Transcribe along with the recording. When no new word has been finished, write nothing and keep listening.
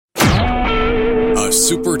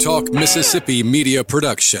SuperTalk Mississippi media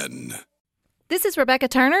production. This is Rebecca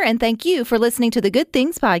Turner, and thank you for listening to the Good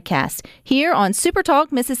Things Podcast here on SuperTalk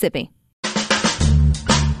Mississippi.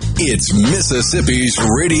 It's Mississippi's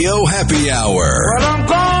Radio Happy Hour. Well, I'm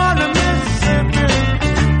going to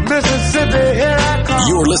Mississippi, here I come.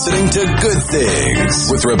 You're listening to Good Things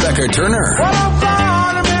with Rebecca Turner. Well, I'm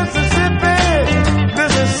going to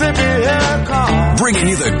Mississippi, here I come. Bringing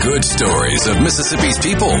you the good stories of Mississippi's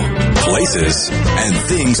people, places, and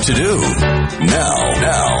things to do.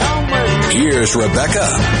 Now, here's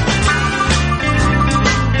Rebecca.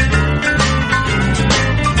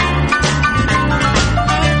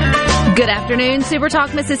 Good afternoon,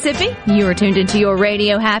 SuperTalk Mississippi. You are tuned into your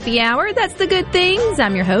Radio Happy Hour. That's the Good Things.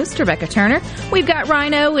 I'm your host, Rebecca Turner. We've got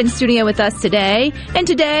Rhino in studio with us today. And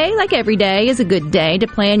today, like every day, is a good day to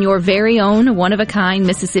plan your very own one-of-a-kind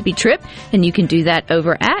Mississippi trip. And you can do that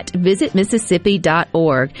over at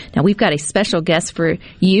visitmississippi.org. Now, we've got a special guest for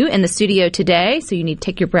you in the studio today. So you need to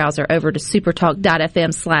take your browser over to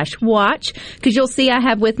supertalk.fm/watch because you'll see I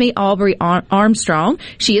have with me Aubrey Armstrong.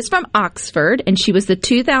 She is from Oxford, and she was the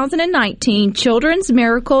 2019 Children's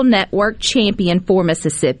Miracle Network champion for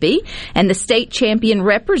Mississippi, and the state champion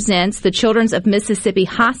represents the Children's of Mississippi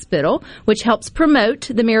Hospital, which helps promote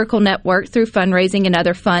the Miracle Network through fundraising and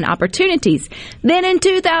other fun opportunities. Then in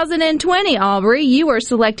 2020, Aubrey, you were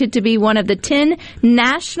selected to be one of the 10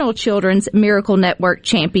 National Children's Miracle Network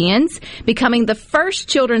champions, becoming the first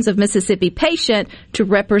Children's of Mississippi patient to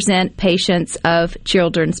represent patients of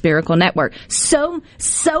Children's Miracle Network. So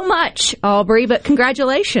much, Aubrey, but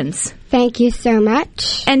congratulations. Thank you so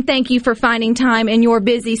much. And thank you for finding time in your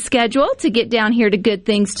busy schedule to get down here to Good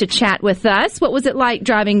Things to chat with us. What was it like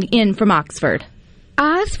driving in from Oxford?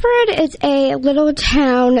 Oxford is a little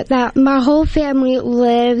town that my whole family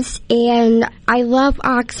lives in. I love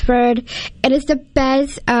Oxford. It is the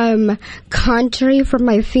best country for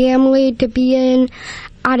my family to be in.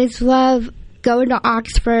 I just love going to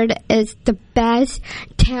Oxford. It's the best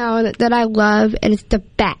town that I love, and it's the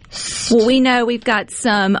best. Well, we know we've got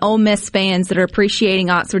some Ole Miss fans that are appreciating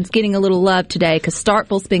Oxford's getting a little love today because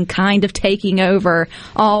Starkville's been kind of taking over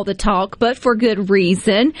all the talk, but for good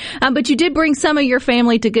reason. But you did bring some of your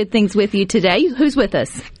family to Good Things with you today. Who's with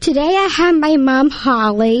us? Today I have my mom,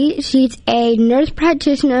 Holly. She's a nurse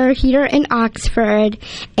practitioner here in Oxford,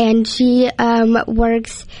 and she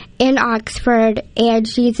works in Oxford, and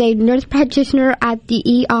she's a nurse practitioner at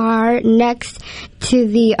the ER next to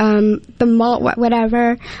the mall,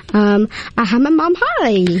 whatever. I have my mom,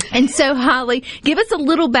 Holly. And so, Holly, give us a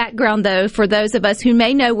little background, though, for those of us who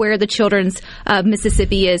may know where the Children's of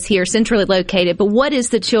Mississippi is here, centrally located. But what is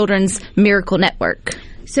the Children's Miracle Network?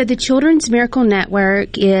 So the Children's Miracle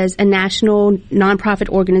Network is a national nonprofit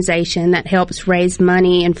organization that helps raise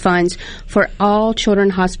money and funds for all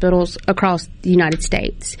children's hospitals across the United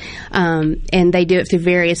States. And they do it through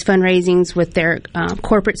various fundraisings with their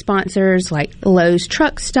corporate sponsors like Lowe's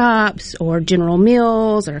Truck Stops or General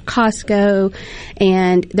Mills or Costco.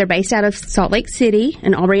 And they're based out of Salt Lake City.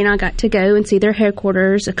 And Aubrey and I got to go and see their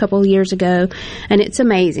headquarters a couple of years ago. And it's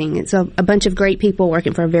amazing. It's a bunch of great people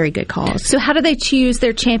working for a very good cause. So how do they choose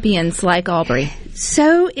their champions like Aubrey?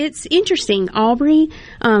 So it's interesting. Aubrey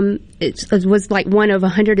was like one of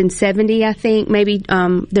 170, I think. Maybe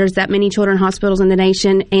there's that many children's hospitals in the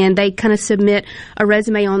nation, and they kind of submit a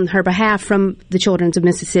resume on her behalf from the Children's of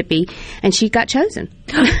Mississippi, and she got chosen.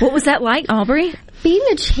 What was that like, Aubrey? Being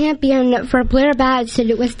the champion for Blair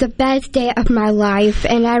Batson, it was the best day of my life,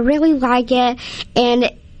 and I really like it,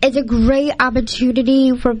 and it's a great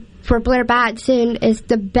opportunity for Blair Batson. Is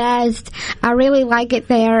the best. I really like it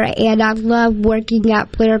there, and I love working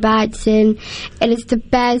at Blair Batson. And it's the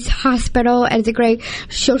best hospital, and it's a great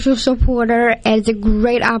social supporter, and it's a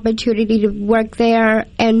great opportunity to work there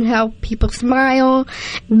and help people smile,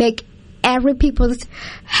 make every people's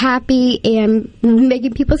happy and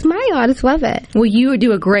making people smile. I just love it. Well, you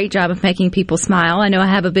do a great job of making people smile. I know I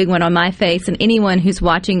have a big one on my face, and anyone who's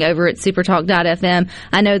watching over at supertalk.fm,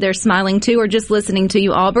 I know they're smiling too or just listening to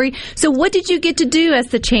you, Aubrey. So what did you get to do as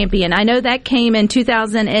the champion? I know that came in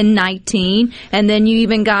 2019, and then you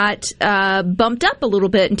even got bumped up a little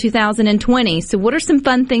bit in 2020. So what are some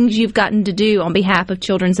fun things you've gotten to do on behalf of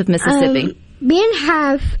Children's of Mississippi? Being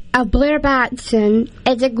half of Blair Batson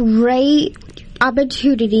is a great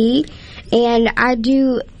opportunity, and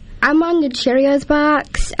I'm on the Cheerios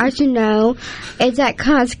box, as you know. It's at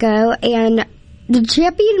Costco, and the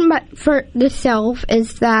champion for the self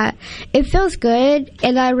is that it feels good,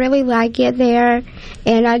 and I really like it there.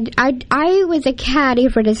 And I was a caddy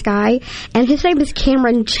for this guy, and his name is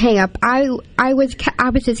Cameron Champ. I was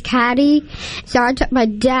his caddy, so I took my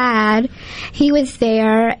dad. He was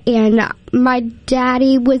there, and my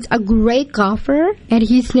daddy was a great golfer, and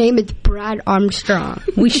his name is Brad Armstrong.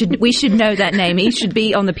 We should know that name. He should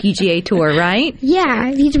be on the PGA Tour, right?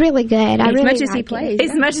 Yeah, he's really good. As much as he plays.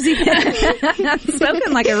 As much as he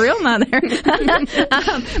spoken like a real mother.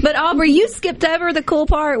 But Aubrey, you skipped over the cool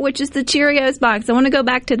part, which is the Cheerios box. I want to go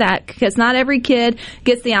back to that because not every kid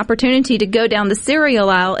gets the opportunity to go down the cereal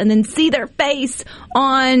aisle and then see their face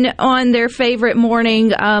on their favorite morning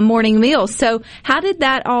meal. So how did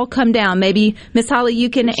that all come down? Maybe Miss Holly, you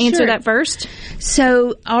can answer that first.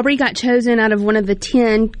 So Aubrey got chosen out of one of the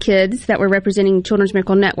 10 kids that were representing Children's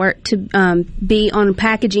Miracle Network to be on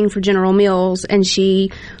packaging for General Mills, and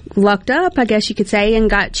she lucked up, I guess you could say, and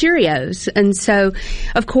got Cheerios. And so,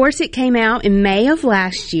 of course, it came out in May of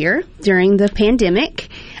last year during the pandemic.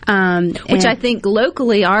 Which I think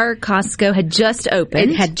locally our Costco had just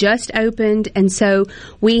opened. It had just opened, and so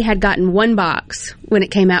we had gotten one box when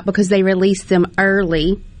it came out because they released them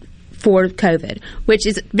early for COVID, which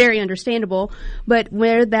is very understandable. But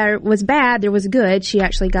where there was bad, there was good. She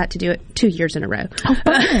actually got to do it 2 years in a row. Oh,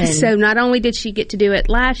 fun. So not only did she get to do it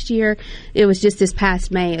last year, it was just this past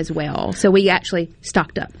May as well. So we actually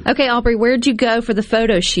stocked up. Okay, Aubrey, where'd you go for the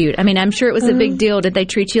photo shoot? I mean, I'm sure it was a big deal. Did they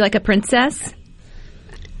treat you like a princess?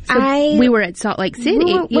 We were at Salt Lake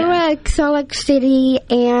City. We were at Salt Lake City,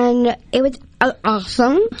 and it was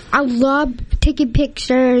awesome. I love taking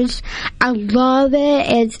pictures. I love it.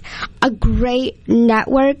 It's a great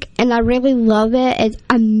network, and I really love it. It's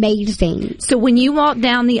amazing. So when you walk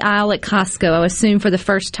down the aisle at Costco, I assume for the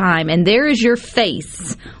first time, and there is your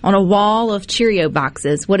face on a wall of Cheerio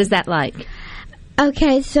boxes, what is that like?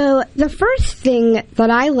 Okay, so the first thing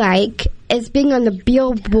that I like is being on the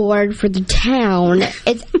billboard for the town.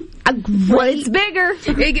 It's a great... Well, it's bigger.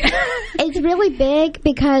 It's really big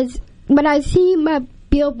because when I see my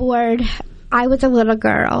billboard, I was a little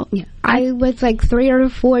girl. Yeah. I was like 3 or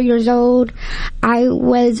 4 years old. I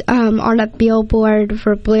was on a billboard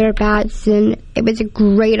for Blair Batson. It was a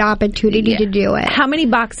great opportunity to do it. How many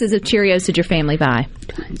boxes of Cheerios did your family buy?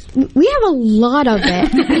 We have a lot of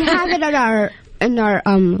it. We have it in our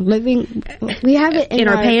living. We have it in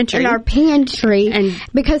our pantry. In our pantry, and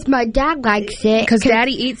because my dad likes it. Because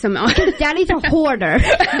Daddy eats them. Daddy's a hoarder.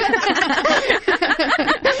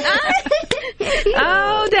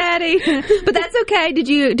 Oh, Daddy! But that's okay. Did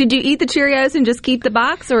you eat the Cheerios and just keep the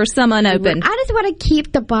box, or some unopened? I just want to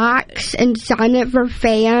keep the box and sign it for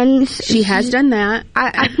fans. She has done that.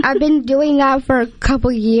 I've been doing that for a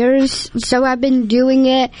couple years, so I've been doing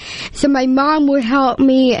it. So my mom would help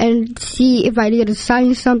me and see if I needed to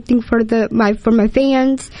sign something for my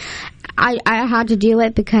fans. I had to do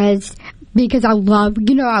it because I love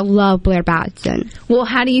Blair Batson. Well,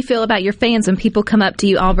 how do you feel about your fans when people come up to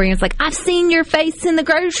you, Aubrey, and it's like, I've seen your face in the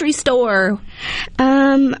grocery store?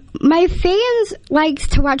 My fans likes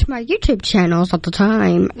to watch my YouTube channels all the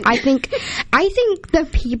time. I think the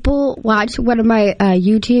people watch one of my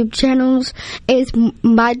YouTube channels is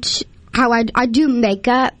much how I do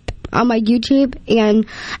makeup on my YouTube, and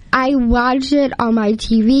I watch it on my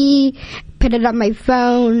TV, put it on my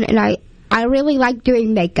phone, and I really like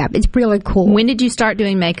doing makeup. It's really cool. When did you start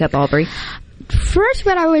doing makeup, Aubrey? First,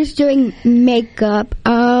 when I was doing makeup,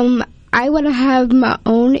 I would have my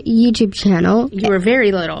own YouTube channel. You were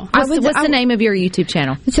very little. What's the name of your YouTube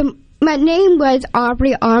channel? So my name was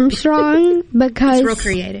Aubrey Armstrong because it's real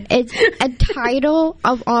creative. It's a title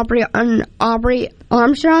of Aubrey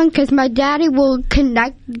Armstrong because my daddy will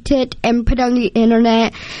connect it and put it on the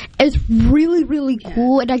internet. It's really, really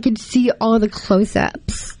cool, and I can see all the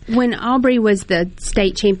close-ups. When Aubrey was the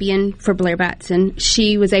state champion for Blair Batson,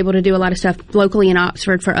 she was able to do a lot of stuff locally in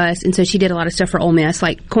Oxford for us, and so she did a lot of stuff for Ole Miss,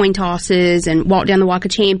 like coin tosses and walk down the Walk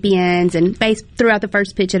of Champions and threw out the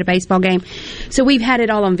first pitch at a baseball game. So we've had it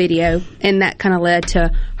all on video, and that kind of led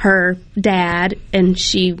to her dad, and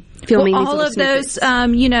she filming all of snippets.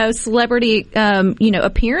 Those, celebrity,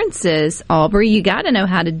 appearances, Aubrey. You got to know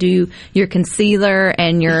how to do your concealer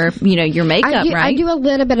and your makeup, right? I do a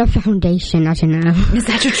little bit of foundation, as you know. Is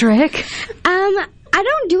that your trick? I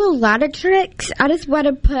don't do a lot of tricks. I just want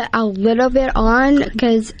to put a little bit on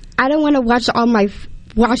because I don't want to wash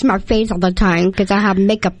my face all the time because I have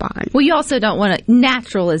makeup on. Well, you also don't want to.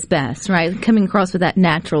 Natural is best, right? Coming across with that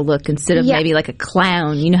natural look instead of maybe like a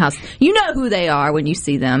clown. You know who they are when you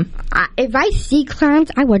see them. If I see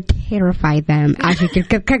clowns, I would terrify them. As you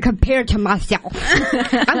can compare to myself,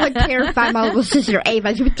 I would terrify my little sister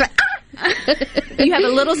Ava. She would be like, ah! You have a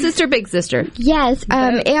little sister, big sister. Yes,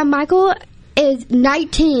 and Michael is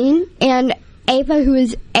 19, and Ava, who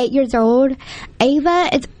is 8 years old. Ava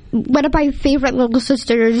is one of my favorite little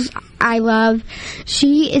sisters I love.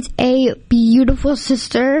 She is a beautiful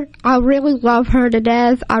sister. I really love her to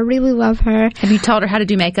death. I really love her. Have you taught her how to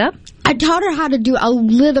do makeup? I taught her how to do a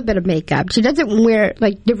little bit of makeup. She doesn't wear,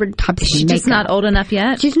 like, different types of makeup. She's just not old enough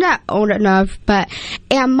yet? She's not old enough,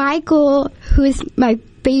 and Michael, who is my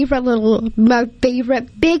favorite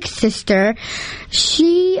big sister,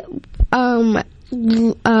 she,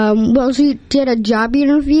 she did a job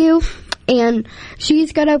interview, and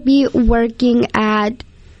she's gonna be working at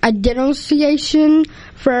a dental association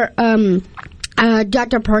for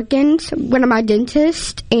Dr. Perkins, one of my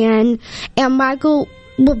dentists, and Michael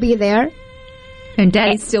will be there. And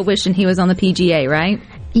Daddy's still wishing he was on the PGA, right?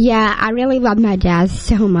 Yeah, I really love my dad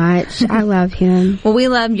so much. I love him. Well, we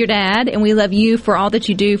love your dad, and we love you for all that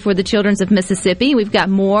you do for the children of Mississippi. We've got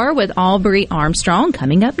more with Aubrey Armstrong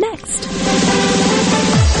coming up next.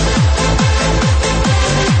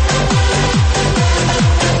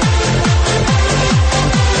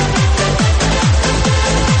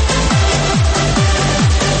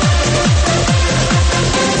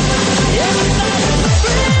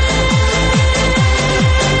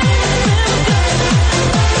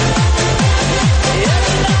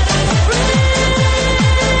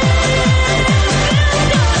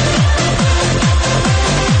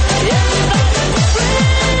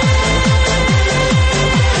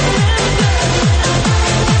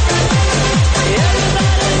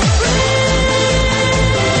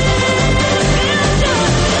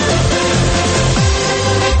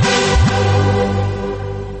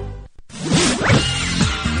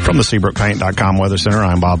 From the SeabrookPaint.com Weather Center,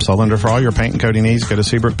 I'm Bob Sullender. For all your paint and coating needs, go to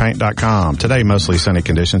SeabrookPaint.com. Today, mostly sunny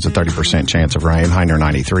conditions, a 30% chance of rain, high near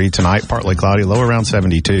 93. Tonight, partly cloudy, low around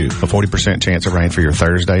 72. A 40% chance of rain for your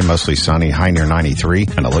Thursday, mostly sunny, high near 93.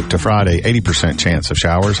 And a look to Friday, 80% chance of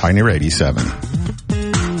showers, high near 87.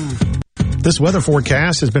 This weather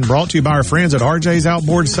forecast has been brought to you by our friends at RJ's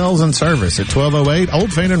Outboard Sales and Service at 1208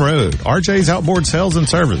 Old Fannin Road. RJ's Outboard Sales and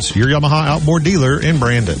Service, your Yamaha outboard dealer in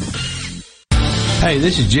Brandon. Hey,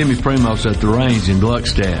 this is Jimmy Primos at The Range in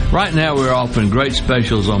Gluckstadt. Right now we're offering great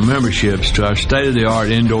specials on memberships to our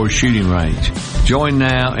state-of-the-art indoor shooting range. Join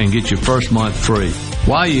now and get your first month free.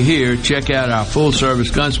 While you're here, check out our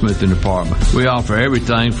full-service gunsmithing department. We offer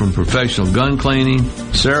everything from professional gun cleaning,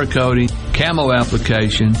 Cerakoting, camo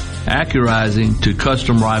application, accurizing, to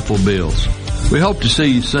custom rifle builds. We hope to see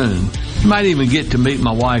you soon. You might even get to meet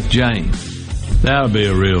my wife, Jane. That'll be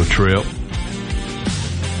a real trip.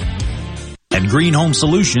 At Green Home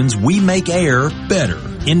Solutions, we make air better.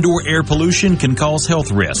 Indoor air pollution can cause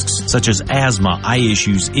health risks, such as asthma, eye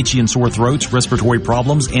issues, itchy and sore throats, respiratory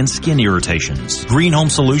problems, and skin irritations. Green Home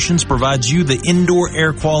Solutions provides you the indoor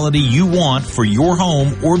air quality you want for your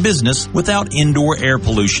home or business without indoor air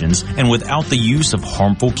pollutions and without the use of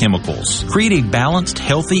harmful chemicals. Create a balanced,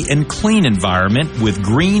 healthy, and clean environment with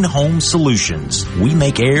Green Home Solutions. We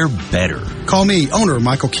make air better. Call me, owner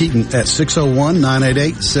Michael Keaton, at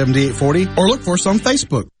 601-988-7840 or look for us on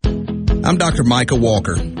Facebook. I'm Dr. Micah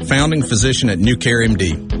Walker, founding physician at New Care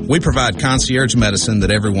MD. We provide concierge medicine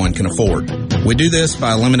that everyone can afford. We do this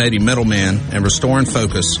by eliminating middlemen and restoring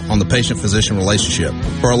focus on the patient-physician relationship.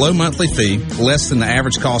 For a low monthly fee, less than the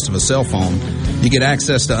average cost of a cell phone, you get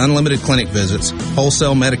access to unlimited clinic visits,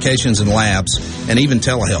 wholesale medications and labs, and even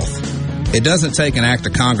telehealth. It doesn't take an act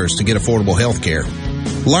of Congress to get affordable health care.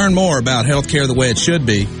 Learn more about health care the way it should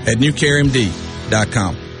be at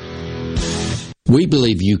newcaremd.com. We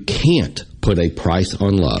believe you can't put a price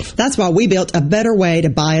on love. That's why we built a better way to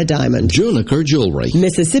buy a diamond. Juniker Jewelry.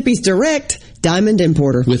 Mississippi's direct diamond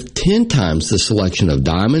importer. With 10 times the selection of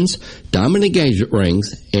diamonds, diamond engagement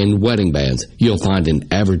rings, and wedding bands you'll find in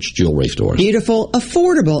average jewelry stores. Beautiful,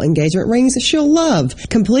 affordable engagement rings she'll love.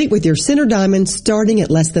 Complete with your center diamond starting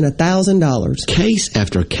at less than $1,000. Case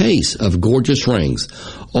after case of gorgeous rings,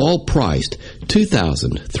 all priced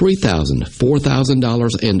 $2,000, $3,000,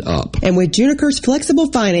 $4,000 and up. And with Juniker's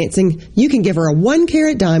flexible financing, you can give her a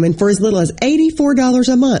 1-carat diamond for as little as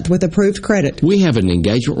 $84 a month with approved credit. We have an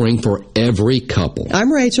engagement ring for every couple.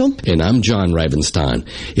 I'm Rachel. And I'm John Ravenstein.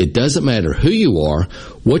 It doesn't matter who you are,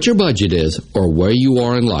 what your budget is, or where you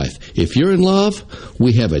are in life. If you're in love,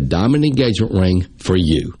 we have a diamond engagement ring for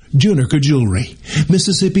you. Juniker Jewelry,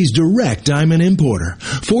 Mississippi's direct diamond importer.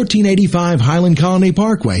 1485 Highland Colony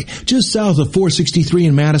Parkway, just south of 463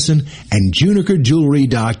 in Madison, and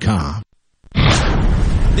junikerjewelry.com.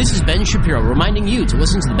 This is Ben Shapiro reminding you to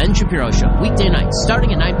listen to The Ben Shapiro Show weekday nights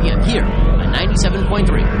starting at 9 p.m. here on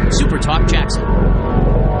 97.3 Super Talk Jackson.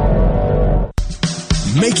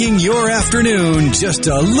 making your afternoon just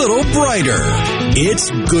a little brighter.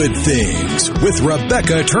 It's Good Things with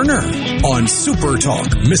Rebecca Turner on Super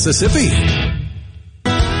Talk, Mississippi.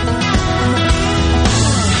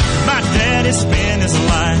 My daddy spent his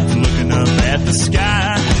life looking up at the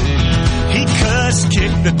sky. He cussed,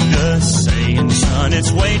 kicked the dust, saying, son,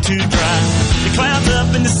 it's way too dry. The clouds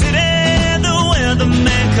up in the city, the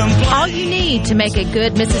weatherman complains. All you need to make a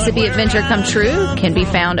good Mississippi adventure come true can be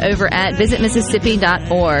found over at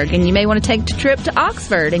visitmississippi.org. And you may want to take a trip to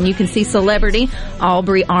Oxford, and you can see celebrity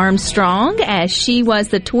Aubrey Armstrong, as she was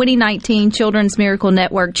the 2019 Children's Miracle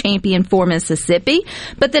Network champion for Mississippi.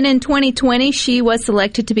 But then in 2020, she was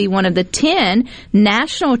selected to be one of the 10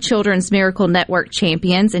 National Children's Miracle Network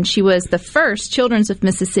champions, and she was the first Children's of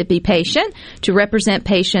Mississippi patient to represent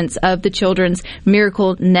patients of the Children's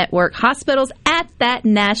Miracle Network hospitals at that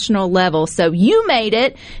national level. So you made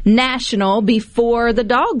it national before the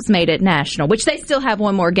Dogs made it national, which they still have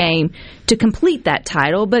one more game to complete that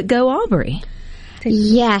title, but go Aubrey.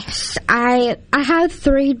 Yes, I have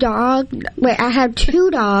 3 dogs. Wait, I have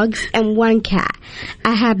 2 dogs and 1 cat.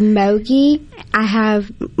 I have Mogi, I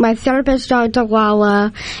have my therapist dog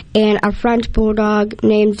Delilah, and a French bulldog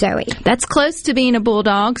named Zoe. That's close to being a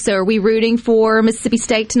bulldog. So are we rooting for Mississippi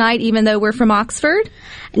State tonight, even though we're from Oxford?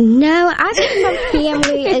 No, I think my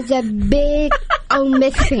family is a big Ole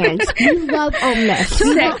Miss fans. We love Ole Miss.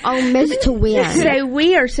 We want Ole Miss to win. So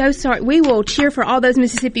we are so sorry. We will cheer for all those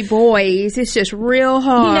Mississippi boys. It's just real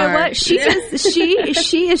hard. You know what? She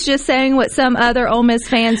is just saying what some other Ole Miss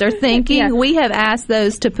fans are thinking. Yeah. We have asked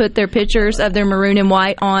those to put their pictures of their maroon and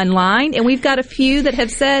white online, and we've got a few that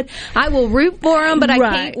have said, I will root for them, but I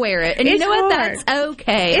can't wear it. And it's you know what? Hard. That's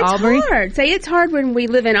okay, it's Aubrey. Hard. Say it's hard when we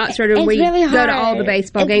live in Oxford and we really go to all the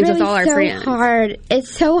baseball games really with all our friends. Hard.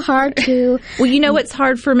 It's so hard to... Well, you know what's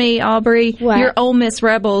hard for me, Aubrey? What? Your Ole Miss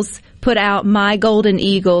Rebels put out My Golden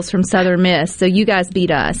Eagles from Southern Miss, so you guys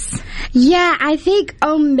beat us. Yeah, I think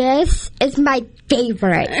Ole Miss is my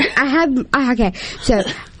favorite. I have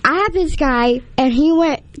this guy, and he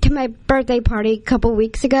went to my birthday party a couple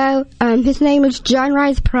weeks ago. His name is John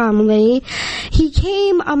Rice Promley. He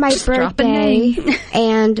came on my birthday,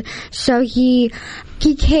 and so he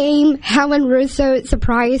came. Helen Russo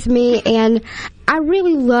surprised me, and I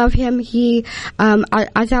really love him.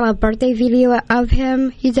 I saw a birthday video of him.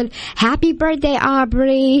 He said, "Happy birthday,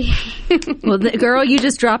 Aubrey." Well, girl, you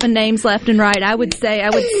just dropping names left and right. I would say I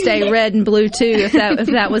would stay red and blue too if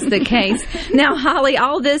that was the case. Now, Holly,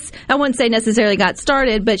 all this I wouldn't say necessarily got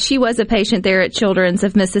started, but she was a patient there at Children's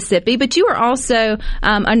of Mississippi. But you were also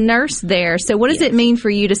a nurse there. So, what does it mean for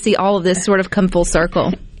you to see all of this sort of come full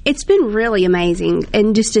circle? It's been really amazing,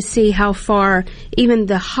 and just to see how far even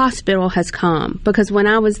the hospital has come. Because when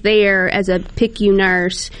I was there as a PICU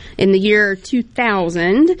nurse in the year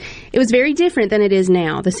 2000, it was very different than it is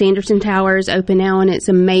now. The Sanderson Tower is open now, and it's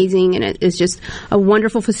amazing, and it is just a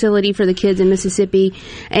wonderful facility for the kids in Mississippi.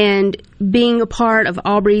 And being a part of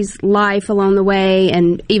Aubrey's life along the way,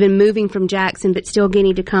 and even moving from Jackson, but still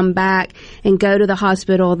getting to come back and go to the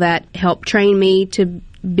hospital that helped train me to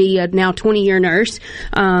be a now 20-year nurse.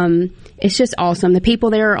 It's just awesome. The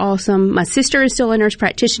people there are awesome. My sister is still a nurse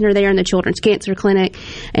practitioner there in the Children's Cancer Clinic,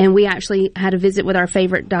 and we actually had a visit with our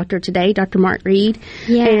favorite doctor today, Dr. Mark Reed.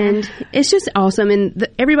 Yeah. And it's just awesome. And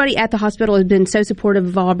everybody at the hospital has been so supportive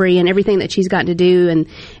of Aubrey and everything that she's gotten to do, and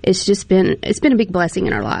it's been a big blessing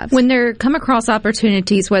in our lives. When there come across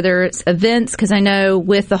opportunities, whether it's events, because I know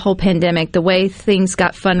with the whole pandemic, the way things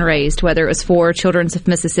got fundraised, whether it was for Children's of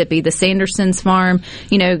Mississippi, the Sanderson's Farm,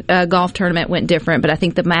 golf tournament went different, but I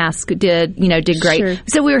think the mask did great. Sure.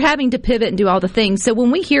 So we were having to pivot and do all the things. So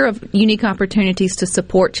when we hear of unique opportunities to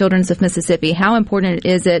support Children's of Mississippi, how important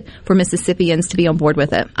is it for Mississippians to be on board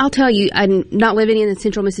with it? I'll tell you, I'm not living in the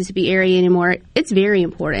central Mississippi area anymore. It's very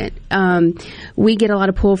important. We get a lot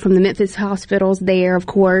of pull from the Memphis hospitals there, of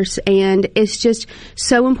course, and it's just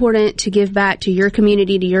so important to give back to your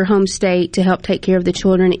community, to your home state, to help take care of the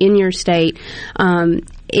children in your state.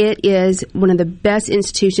 It is one of the best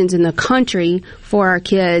institutions in the country for our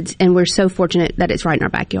kids, and we're so fortunate that it's right in our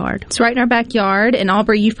backyard. It's right in our backyard. And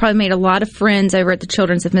Aubrey, you've probably made a lot of friends over at the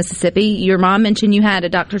Children's of Mississippi. Your mom mentioned you had a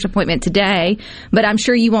doctor's appointment today, but I'm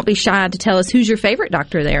sure you won't be shy to tell us who's your favorite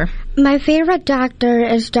doctor there. My favorite doctor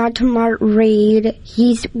is Dr. Mark Reed.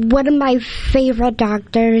 He's one of my favorite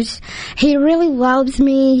doctors. He really loves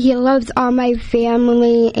me. He loves all my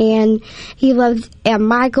family, and he loves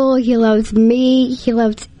Michael. He loves me. He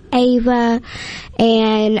loves Ava,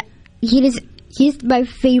 and he just He's my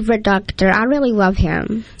favorite doctor. I really love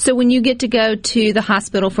him. So when you get to go to the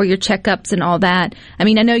hospital for your checkups and all that, I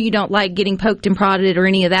mean, I know you don't like getting poked and prodded or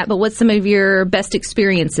any of that, but what's some of your best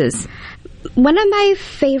experiences? One of my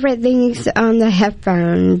favorite things on the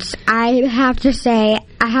headphones, I have to say,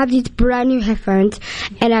 I have these brand new headphones,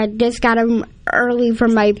 and I just got them early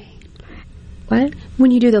from my... What?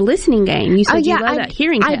 When you do the listening game, you said you love that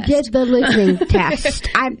hearing test. I did the listening test.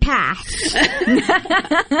 I passed.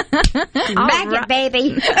 Back it,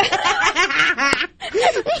 baby.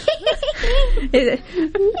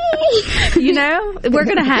 You know, we're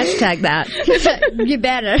going to hashtag that. You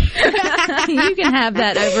better. You can have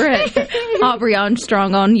that over at Aubrey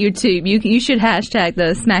Armstrong on YouTube. You should hashtag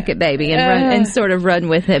the Smack It Baby and sort of run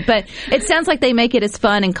with it. But it sounds like they make it as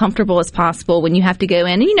fun and comfortable as possible when you have to go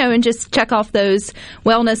in, and just check off those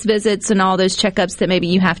wellness visits and all those checkups that maybe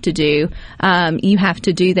you have to do.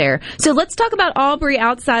 There. So let's talk about Aubrey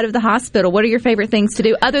outside of the hospital. What are your favorite things to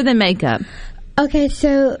do other than makeup? Okay,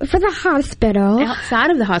 so for the hospital...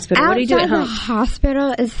 Outside of the hospital, what do you do at home? Outside the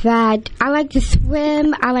hospital is that I like to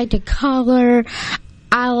swim, I like to color,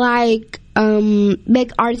 I like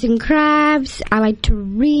make arts and crafts, I like to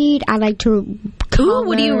read, I like to color. Ooh,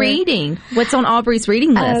 what are you reading? What's on Aubrey's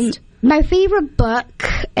reading list? My favorite book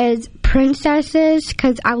is Princesses,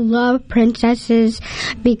 because I love princesses,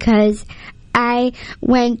 because I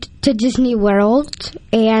went to Disney World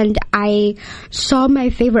and I saw my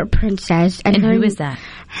favorite princess. And who is that?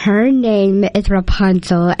 Her name is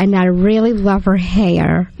Rapunzel, and I really love her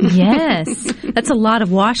hair. Yes. That's a lot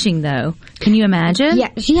of washing, though. Can you imagine? Yeah,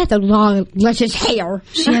 she has a long, luscious hair.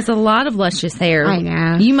 She has a lot of luscious hair. I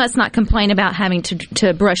know. You must not complain about having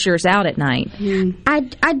to brush yours out at night.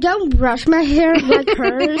 I don't brush my hair like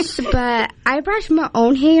hers, but I brush my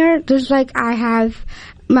own hair. Just like I have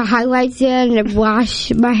my highlights in and wash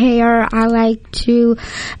my hair. I like to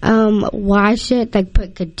wash it, like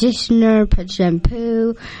put conditioner, put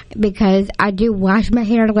shampoo, because I do wash my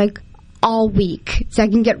hair like all week so I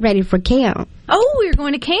can get ready for camp. Oh, you're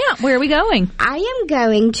going to camp. Where are we going? I am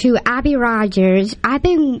going to Abbey Rogers. I've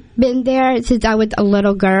been there since I was a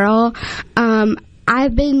little girl.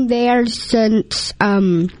 I've been there since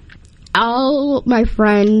all my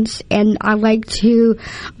friends, and I like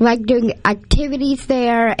doing activities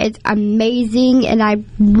there. It's amazing, and I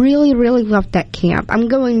really, really love that camp. I'm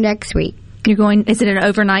going next week. You're going? Is it an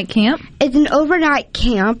overnight camp? It's an overnight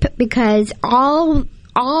camp because all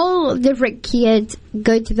different kids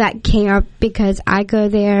go to that camp because I go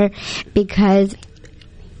there because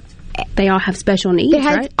they all have special needs. They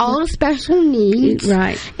have right? all special needs,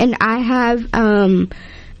 right? And I have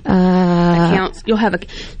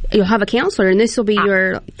You'll have a counselor, and this will be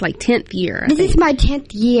your 10th year. This is my 10th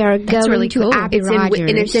year going really cool. to Abbey Rogers.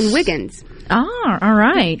 And it's in Wiggins. Ah, all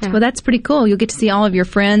right. Yeah. Well, that's pretty cool. You'll get to see all of your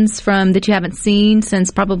friends that you haven't seen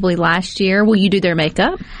since probably last year. Will you do their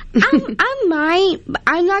makeup? I might. But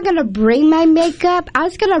I'm not going to bring my makeup. I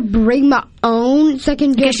was going to bring my own so I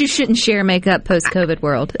can get... I guess you shouldn't share makeup post-COVID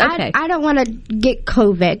world. Okay. I don't want to get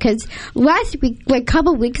COVID because last week, a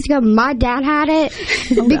couple weeks ago, my dad had it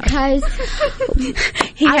because...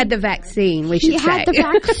 He had the vaccine, we should say. He had the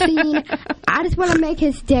vaccine. I just want to make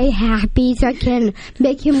his day happy so I can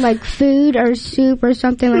make him food or soup or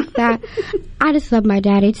something like that. I just love my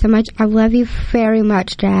daddy so much. I love you very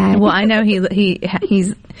much, Dad. Well, I know he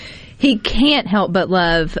can't help but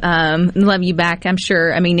love you back, I'm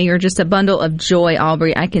sure. I mean, you're just a bundle of joy,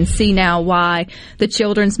 Aubrey. I can see now why the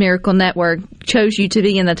Children's Miracle Network chose you to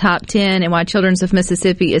be in the top 10 and why Children's of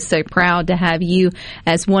Mississippi is so proud to have you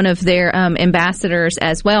as one of their ambassadors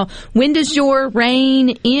as well. When does your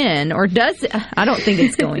reign end? Or does it? I don't think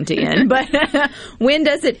it's going to end, but when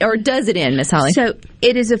does it, or does it end, Miss Holly? So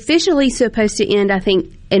it is officially supposed to end, I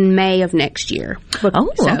think, in May of next year.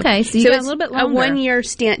 Okay. So you got a little bit longer. A 1-year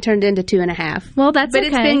stint turned into 2.5. Well, that's okay.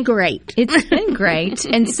 But it's been great. It's been great.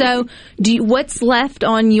 And so, what's left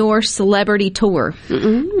on your celebrity tour?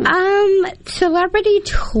 Celebrity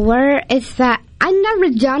tour is that I've never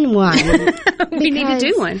done one. We need to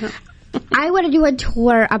do one. Huh? I want to do a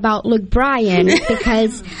tour about Luke Bryan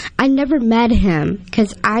because I never met him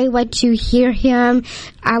because I want to hear him.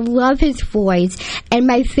 I love his voice. And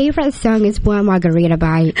my favorite song is One Margarita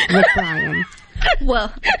by Luke Bryan.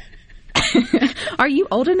 Well, are you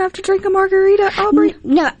old enough to drink a margarita, Aubrey?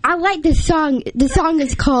 No, I like the song. The song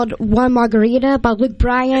is called One Margarita by Luke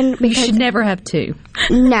Bryan. You should never have two.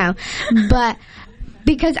 No, but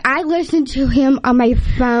because I listen to him on my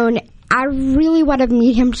phone, I really want to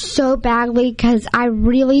meet him so badly because I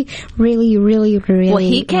really, really, really, really Well,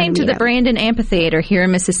 he came to the Brandon Amphitheater here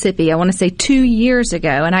in Mississippi, I want to say 2 years ago,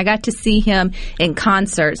 and I got to see him in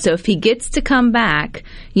concert. So if he gets to come back,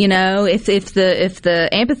 You know, if the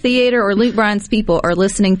amphitheater or Luke Bryan's people are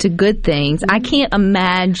listening to Good Things, I can't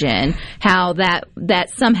imagine how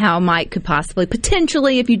that somehow could possibly,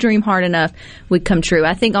 potentially, if you dream hard enough, would come true.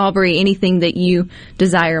 I think, Aubrey, anything that you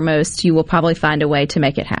desire most, you will probably find a way to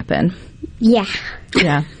make it happen. Yeah.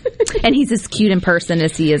 Yeah. And he's as cute in person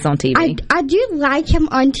as he is on TV. I do like him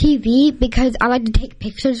on TV because I like to take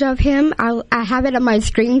pictures of him. I have it on my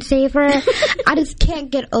screensaver. I just can't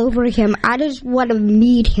get over him. I just want to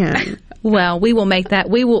meet him. Well, we will make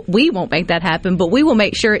that. We won't make that happen, but we will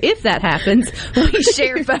make sure if that happens, we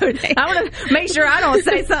share photos. I want to make sure I don't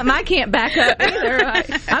say something I can't back up either.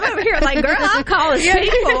 I'm over here like, girl, I'll call his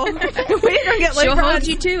people. We're gonna get She'll hold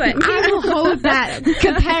you to it. I will hold that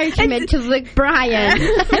comparison to Luke Bryan.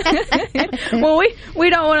 Well, we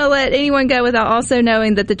don't want to let anyone go without also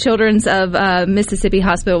knowing that the Children's of Mississippi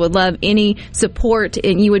Hospital would love any support,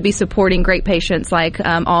 and you would be supporting great patients like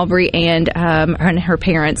Aubrey and her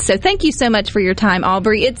parents. So thank you so much for your time,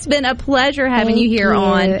 Aubrey. It's been a pleasure having you here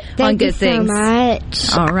on Good Things. Thank you so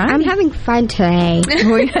much. All right. I'm having fun today.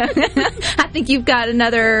 I think you've got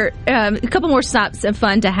another a couple more stops of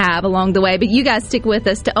fun to have along the way, but you guys stick with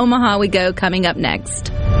us. To Omaha we go, coming up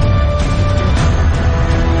next.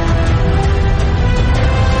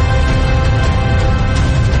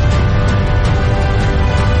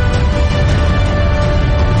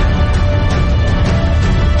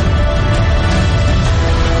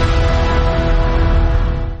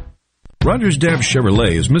 Rogers Dabbs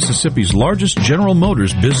Chevrolet is Mississippi's largest General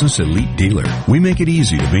Motors business elite dealer. We make it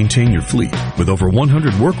easy to maintain your fleet with over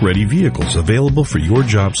 100 work-ready vehicles available for your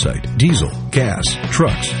job site. Diesel, gas,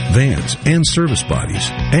 trucks, vans, and service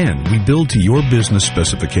bodies. And we build to your business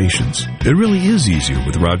specifications. It really is easier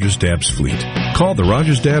with Rogers Dabbs Fleet. Call the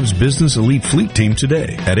Rogers Dabbs Business Elite Fleet Team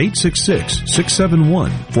today at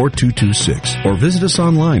 866-671-4226 or visit us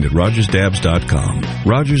online at rogersdabbs.com.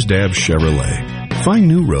 Rogers Dabbs Chevrolet. Find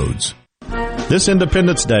new roads. This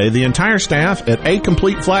Independence Day, the entire staff at A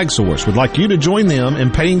Complete Flag Source would like you to join them in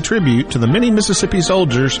paying tribute to the many Mississippi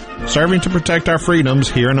soldiers serving to protect our freedoms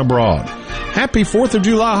here and abroad. Happy 4th of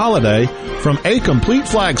July holiday from A Complete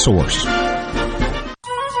Flag Source.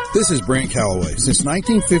 This is Brent Calloway. Since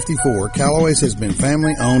 1954, Calloway's has been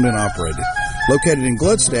family owned and operated. Located in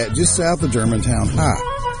Gluckstadt, just south of Germantown High.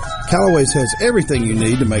 Calloway's has everything you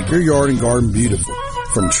need to make your yard and garden beautiful.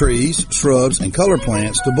 From trees, shrubs, and color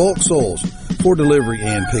plants to bulk soils for delivery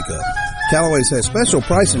and pickup. Callaway's has special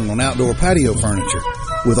pricing on outdoor patio furniture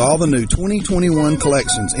with all the new 2021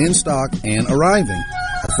 collections in stock and arriving.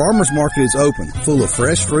 Our farmers market is open, full of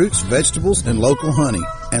fresh fruits, vegetables, and local honey,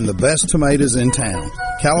 and the best tomatoes in town.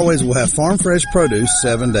 Callaway's will have farm fresh produce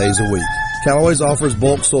 7 days a week. Callaway's offers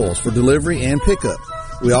bulk soils for delivery and pickup.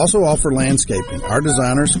 We also offer landscaping. Our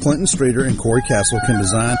designers, Clinton Streeter and Corey Castle, can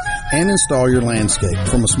design and install your landscape.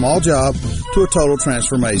 From a small job to a total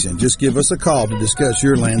transformation, just give us a call to discuss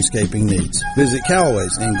your landscaping needs. Visit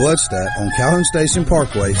Callaway's in Gluckstadt on Calhoun Station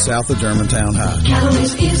Parkway, south of Germantown High.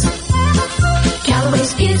 Callaway's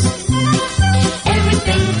is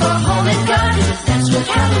everything for home and garden. That's what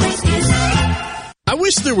Callaway's is. I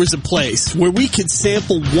wish there was a place where we could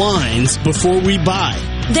sample wines before we buy.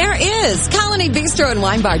 There is. Colony Bistro and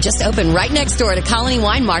Wine Bar just opened right next door to Colony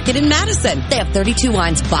Wine Market in Madison. They have 32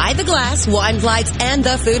 wines by the glass, wine flights, and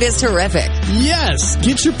the food is terrific. Yes.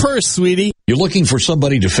 Get your purse, sweetie. You're looking for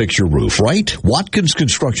somebody to fix your roof, right? Watkins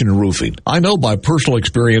Construction and Roofing. I know by personal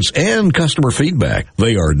experience and customer feedback,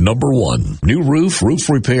 they are number one. New roof, roof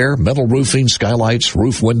repair, metal roofing, skylights,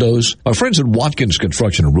 roof windows. Our friends at Watkins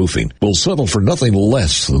Construction and Roofing will settle for nothing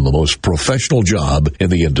less than the most professional job in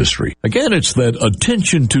the industry. Again, it's that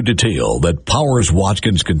attention to detail that powers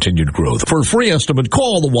Watkins' continued growth. For a free estimate,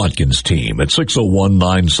 call the Watkins team at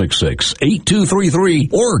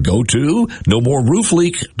 601-966-8233 or go to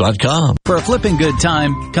nomoreroofleak.com. For a flipping good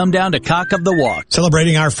time, come down to Cock of the Walk.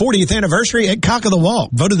 Celebrating our 40th anniversary at Cock of the Walk.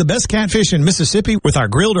 Voted the best catfish in Mississippi with our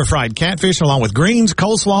grilled or fried catfish along with greens,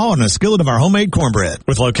 coleslaw, and a skillet of our homemade cornbread.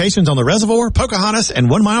 With locations on the Reservoir, Pocahontas, and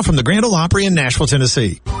 1 mile from the Grand Ole Opry in Nashville,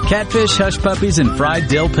 Tennessee. Catfish, hush puppies, and fried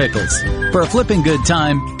dill pickles. For a flipping good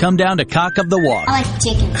time, come down to Cock of the Walk. I like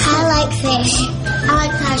chicken. I like fish. I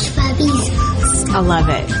like hush puppies. I love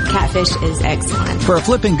it. Catfish is excellent. For a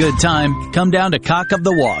flipping good time, come down to Cock of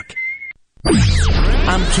the Walk.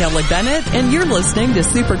 I'm Kelly Bennett, and you're listening to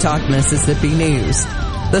Super Talk Mississippi News.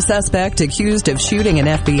 The suspect accused of shooting an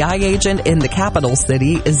FBI agent in the capital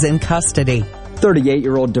city is in custody.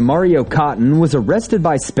 38-year-old Demario Cotton was arrested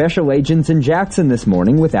by special agents in Jackson this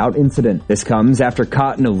morning without incident. This comes after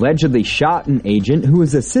Cotton allegedly shot an agent who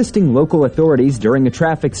was assisting local authorities during a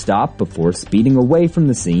traffic stop before speeding away from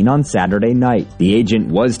the scene on Saturday night. The agent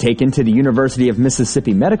was taken to the University of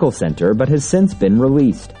Mississippi Medical Center but has since been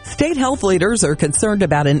released. State health leaders are concerned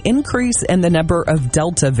about an increase in the number of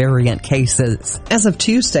Delta variant cases. As of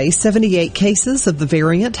Tuesday, 78 cases of the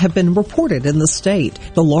variant have been reported in the state.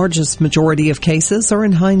 The largest majority of cases are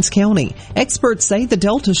in Hinds County. Experts say the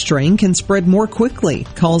Delta strain can spread more quickly,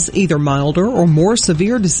 cause either milder or more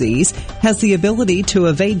severe disease, has the ability to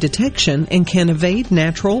evade detection, and can evade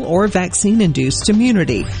natural or vaccine-induced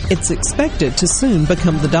immunity. It's expected to soon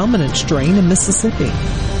become the dominant strain in Mississippi.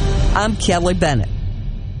 I'm Kelly Bennett.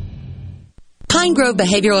 Pine Grove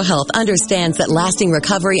Behavioral Health understands that lasting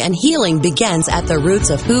recovery and healing begins at the roots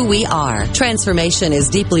of who we are. Transformation is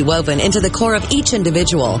deeply woven into the core of each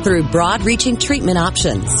individual through broad-reaching treatment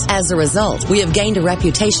options. As a result, we have gained a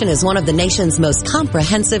reputation as one of the nation's most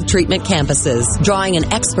comprehensive treatment campuses, drawing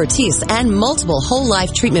an expertise and multiple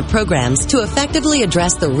whole-life treatment programs to effectively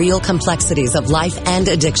address the real complexities of life and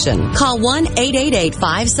addiction. Call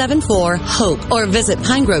 1-888-574-HOPE or visit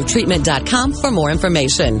pinegrovetreatment.com for more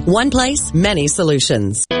information. One place, many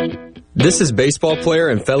solutions. This is baseball player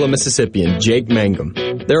and fellow Mississippian Jake Mangum.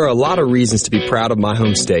 There are a lot of reasons to be proud of my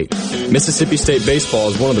home state. Mississippi State Baseball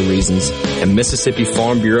is one of the reasons, and Mississippi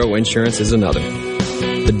Farm Bureau Insurance is another.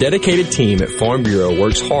 The dedicated team at Farm Bureau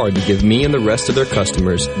works hard to give me and the rest of their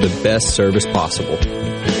customers the best service possible.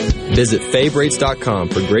 Visit favrates.com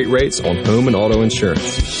for great rates on home and auto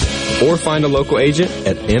insurance, or find a local agent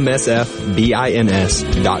at msfbins.com.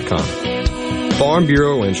 Farm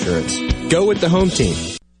Bureau Insurance. Go with the home team.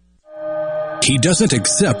 He doesn't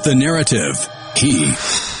accept the narrative. He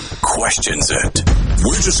questions it.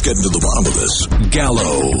 We're just getting to the bottom of this.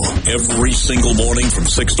 Gallo. Every single morning from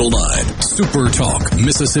 6 till 9. Super Talk,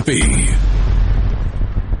 Mississippi.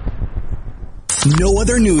 No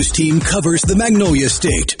other news team covers the Magnolia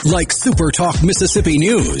State like Super Talk Mississippi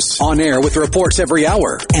News. On air with reports every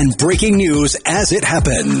hour and breaking news as it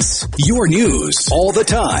happens. Your news all the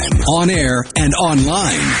time. On air and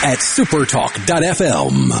online at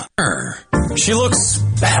supertalk.fm. She looks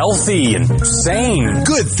healthy and sane.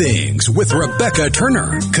 Good Things with Rebecca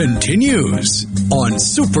Turner continues on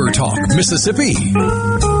Super Talk Mississippi.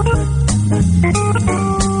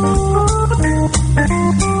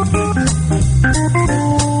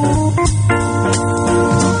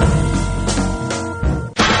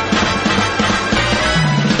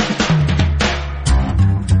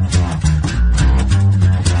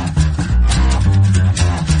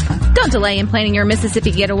 Don't delay in planning your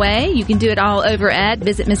Mississippi getaway. You can do it all over at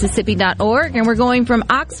visitmississippi.org. And we're going from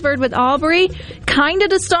Oxford with Aubrey, kind of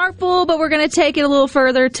to Starkville, but we're going to take it a little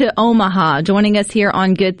further to Omaha. Joining us here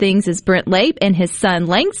on Good Things is Brent Lape and his son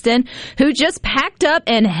Langston, who just packed up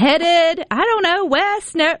and headed, I don't know,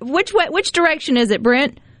 west? No, which direction is it,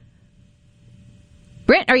 Brent?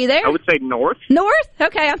 Brent, are you there? I would say north. North?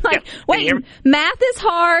 Okay, I'm like, wait, math is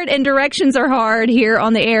hard and directions are hard here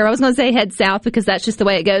on the air. I was going to say head south because that's just the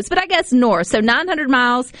way it goes, but I guess north. So 900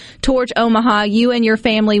 miles towards Omaha, you and your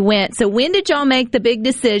family went. So when did y'all make the big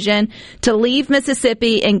decision to leave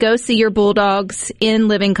Mississippi and go see your Bulldogs in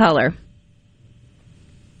living color?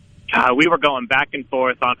 We were going back and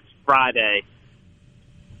forth on Friday.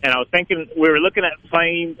 And I was thinking, we were looking at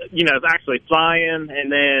plane, actually flying,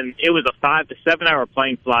 and then it was a 5 to 7 hour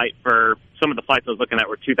plane flight. For some of the flights I was looking at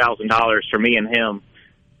were $2,000 for me and him.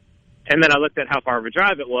 And then I looked at how far of a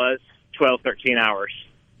drive it was, 12, 13 hours.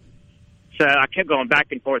 So I kept going back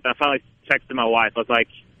and forth. I finally texted my wife. I was like,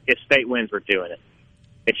 if state wins, we're doing it.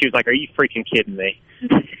 And she was like, are you freaking kidding me?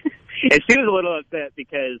 And she was a little upset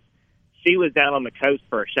because she was down on the coast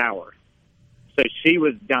for a shower. So she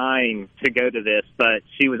was dying to go to this, but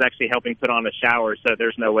she was actually helping put on a shower, so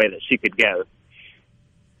there's no way that she could go.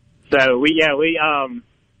 So we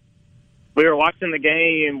were watching the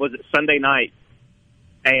game, was it Sunday night,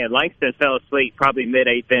 and Langston fell asleep probably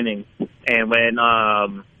mid-8th inning. And when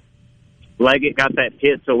Leggett got that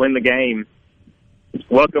hit to win the game,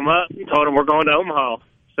 woke him up, told him we're going to Omaha.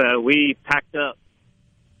 So we packed up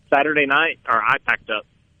Saturday night, or I packed up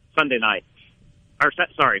Sunday night.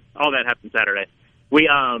 Sorry, all that happened Saturday. We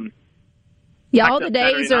all the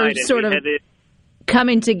days are sort of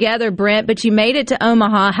coming together, Brent, but you made it to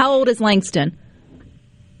Omaha. How old is Langston?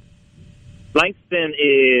 Langston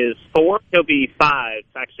is 4. He'll be 5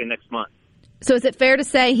 actually next month. So is it fair to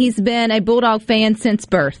say he's been a Bulldog fan since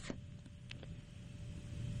birth?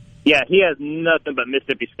 Yeah, he has nothing but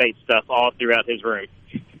Mississippi State stuff all throughout his room.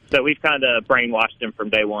 So we've kind of brainwashed him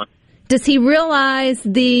from day one. Does he realize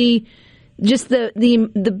the just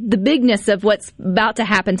the bigness of what's about to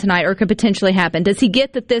happen tonight or could potentially happen? Does he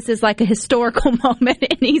get that this is like a historical moment?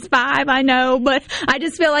 And he's 5, I know, but I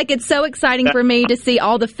just feel like it's so exciting for me to see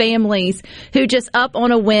all the families who just up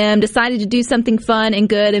on a whim decided to do something fun and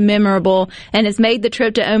good and memorable and has made the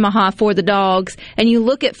trip to Omaha for the dogs. And you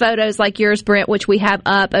look at photos like yours, Brent, which we have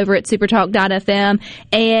up over at supertalk.fm,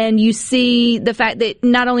 and you see the fact that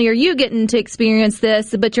not only are you getting to experience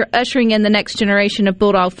this, but you're ushering in the next generation of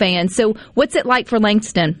Bulldog fans. So what's it like for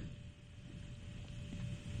Langston?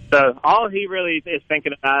 So all he really is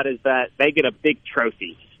thinking about is that they get a big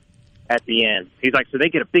trophy at the end. He's like, so they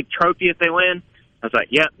get a big trophy if they win? I was like,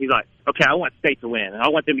 yep. He's like, okay, I want State to win. I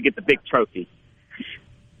want them to get the big trophy.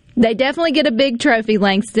 They definitely get a big trophy,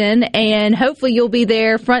 Langston, and hopefully you'll be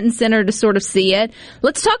there front and center to sort of see it.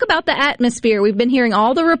 Let's talk about the atmosphere. We've been hearing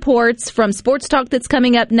all the reports from Sports Talk that's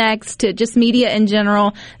coming up next to just media in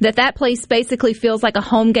general that place basically feels like a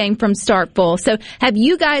home game from Starkville. So have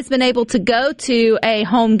you guys been able to go to a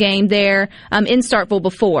home game there in Starkville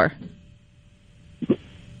before?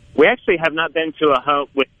 We actually have not been to a home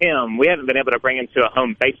with him. We haven't been able to bring him to a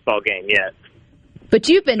home baseball game yet. But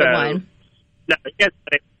you've been to one. No, yes,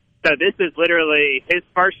 so this is literally his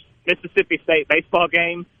first Mississippi State baseball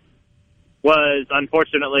game. Was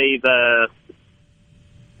unfortunately the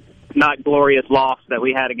not glorious loss that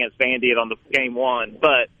we had against Vandy on the game 1,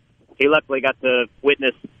 but he luckily got to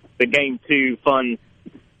witness the game 2 fun,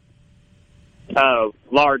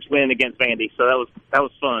 large win against Vandy. So that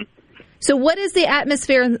was fun. So what is the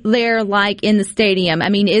atmosphere there like in the stadium? I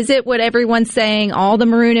mean, is it what everyone's saying, all the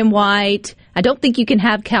maroon and white? I don't think you can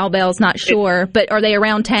have cowbells, not sure, but are they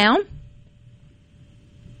around town?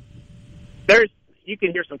 You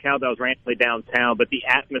can hear some cowbells randomly downtown, but the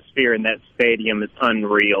atmosphere in that stadium is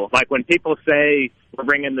unreal. Like when people say we're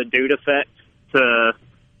bringing the dude effect to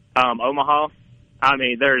Omaha, I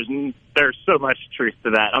mean, there's so much truth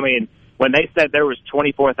to that. I mean, when they said there was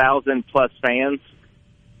 24,000 plus fans,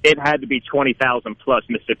 it had to be 20,000 plus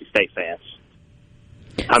Mississippi State fans.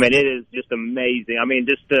 I mean, it is just amazing. I mean,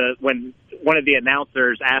 when one of the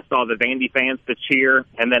announcers asked all the Vandy fans to cheer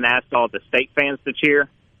and then asked all the State fans to cheer,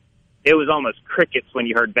 it was almost crickets when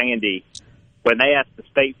you heard Vandy. When they asked the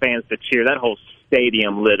State fans to cheer, that whole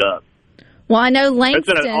stadium lit up. Well, I know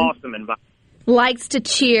Langston it's an awesome environment. Likes to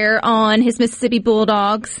cheer on his Mississippi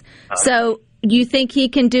Bulldogs. So you think he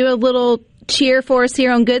can do a little cheer for us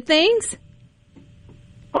here on Good Things?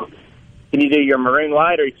 Can you do your maroon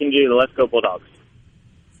white or can you do the Let's Go Bulldogs?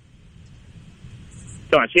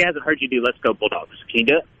 Come on, she hasn't heard you do Let's Go Bulldogs. Can you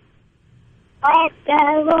do it? Let's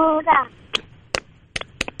go Bulldogs.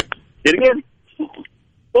 Do it again.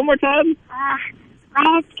 One more time.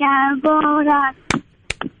 Let's go Bulldogs.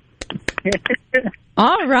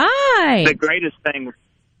 All right. The greatest thing,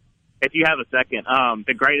 if you have a second,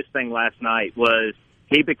 the greatest thing last night was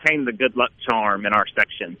he became the good luck charm in our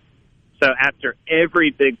section. So after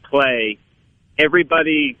every big play,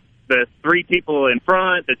 everybody, the 3 people in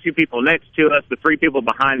front, the 2 people next to us, the 3 people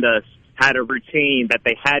behind us, had a routine that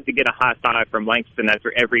they had to get a high five from Langston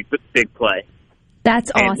after every big play.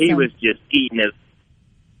 That's awesome. And he was just eating it.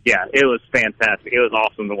 Yeah, it was fantastic. It was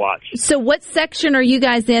awesome to watch. So what section are you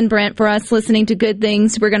guys in, Brent, for us listening to Good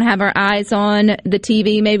Things? We're going to have our eyes on the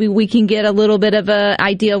TV. Maybe we can get a little bit of an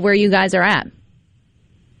idea of where you guys are at.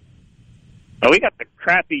 Oh, we got the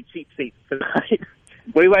crappy cheap seats tonight.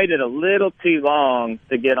 We waited a little too long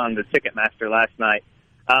to get on the Ticketmaster last night.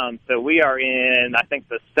 So we are in, I think,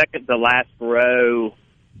 the second to last row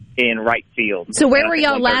in right field. So where were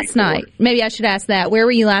y'all last night? Maybe I should ask that. Where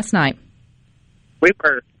were you last night? We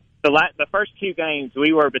were, the first 2 games,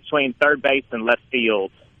 we were between third base and left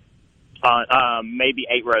field, maybe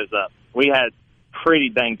 8 rows up. We had pretty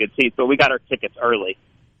dang good seats, but we got our tickets early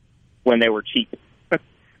when they were cheap.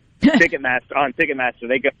 Ticketmaster,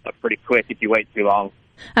 they go up pretty quick if you wait too long.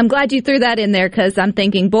 I'm glad you threw that in there because I'm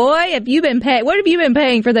thinking, boy, what have you been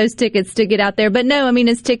paying for those tickets to get out there? But no, I mean,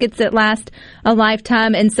 it's tickets that last a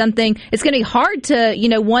lifetime and something. It's going to be hard to,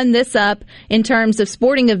 one this up in terms of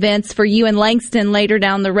sporting events for you and Langston later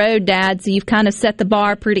down the road, Dad. So you've kind of set the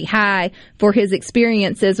bar pretty high for his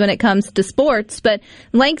experiences when it comes to sports. But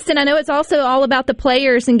Langston, I know it's also all about the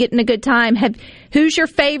players and getting a good time. Who's your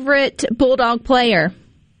favorite Bulldog player?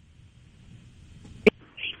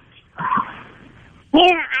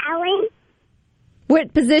 Here, Allen.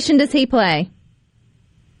 What position does he play?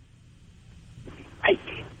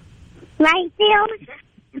 Right field.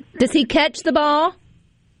 Does he catch the ball?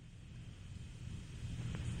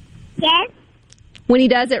 Yes. When he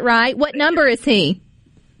does it right? What number is he?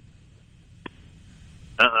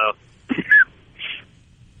 Uh-oh.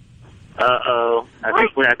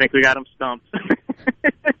 I think we got him stumped.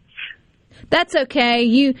 That's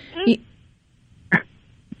okay.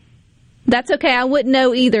 That's okay. I wouldn't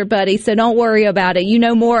know either, buddy, so don't worry about it. You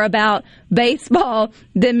know more about baseball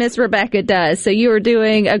than Miss Rebecca does, so you are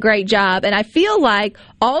doing a great job. And I feel like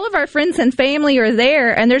all of our friends and family are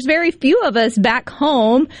there, and there's very few of us back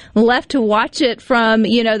home left to watch it from,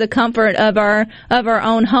 the comfort of our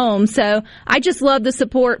own home. So I just love the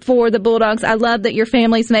support for the Bulldogs. I love that your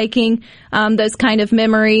family's making those kind of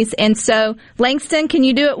memories. And so, Langston, can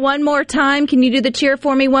you do it one more time? Can you do the cheer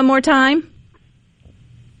for me one more time?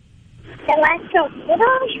 Let's go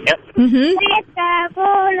Bulldogs. Yep. Mm-hmm. Let's go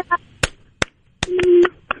Bulldogs. Do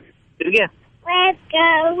it again. Let's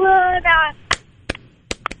go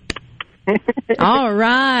Bulldogs. All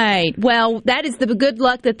right. Well, that is the good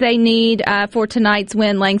luck that they need for tonight's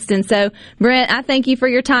win, Langston. So, Brent, I thank you for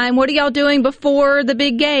your time. What are y'all doing before the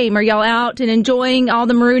big game? Are y'all out and enjoying all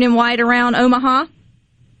the maroon and white around Omaha?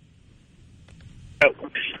 Oh,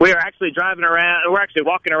 we are actually driving around. We're actually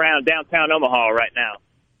walking around downtown Omaha right now.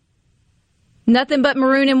 Nothing but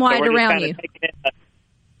maroon and white around you.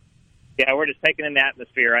 We're just taking in the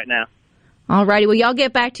atmosphere right now. All righty. Well, y'all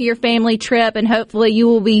get back to your family trip, and hopefully you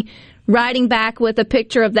will be riding back with a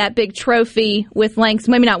picture of that big trophy with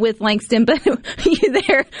Langston. Maybe not with Langston, but you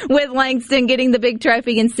there with Langston getting the big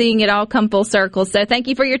trophy and seeing it all come full circle. So thank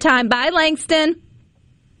you for your time. Bye, Langston.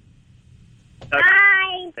 Bye.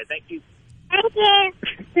 Okay, thank you. Thank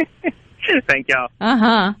you. Thank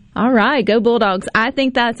y'all. All right. Go Bulldogs. I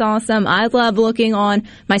think that's awesome. I love looking on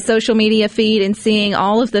my social media feed and seeing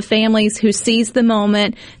all of the families who seized the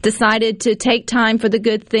moment, decided to take time for the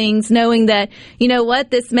good things, knowing that,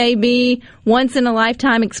 this may be once in a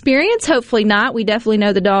lifetime experience. Hopefully not. We definitely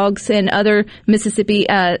know the Dogs and other Mississippi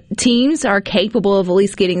teams are capable of at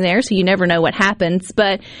least getting there, so you never know what happens.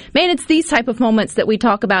 But, man, it's these type of moments that we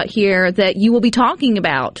talk about here that you will be talking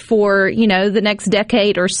about for, the next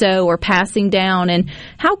decade or so, or passing down. And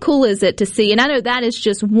how cool is it to see? And I know that is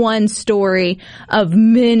just one story of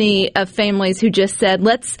many of families who just said,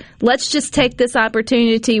 let's just take this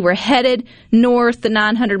opportunity. We're headed north, the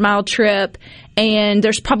 900-mile trip, and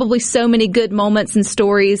there's probably so many good moments and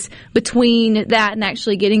stories between that and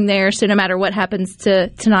actually getting there. So no matter what happens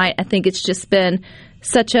tonight, I think it's just been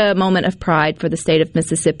such a moment of pride for the state of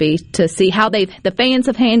Mississippi to see how the fans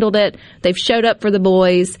have handled it. They've showed up for the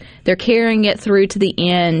boys. They're carrying it through to the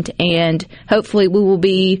end, and hopefully we will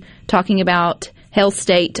be talking about Hail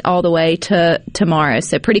State all the way to tomorrow.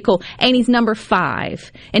 So pretty cool. And he's number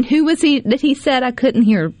 5. And who was he that he said? I couldn't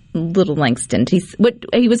hear little Langston.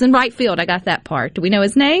 He was in right field. I got that part. Do we know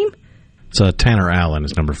his name? It's Tanner Allen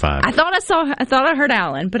is number 5. I thought I heard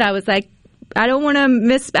Allen, but I was like, I don't want to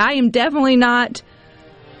miss. I am definitely not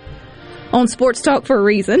on Sports Talk for a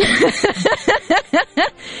reason.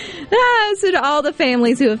 So to all the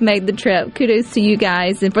families who have made the trip, kudos to you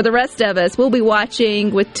guys. And for the rest of us, we'll be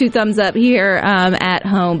watching with 2 thumbs up here at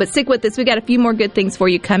home. But stick with us. We got a few more good things for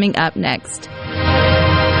you coming up next.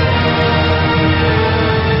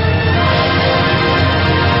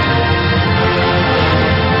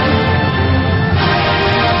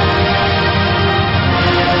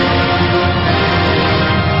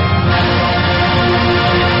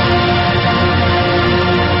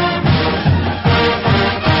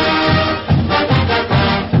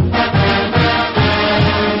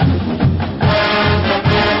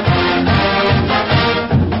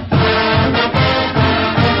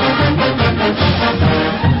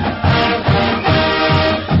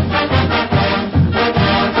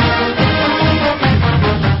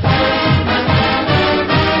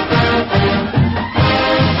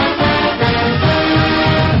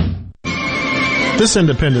 This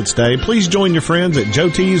Independence Day, please join your friends at Joe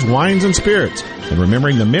T's Wines and Spirits in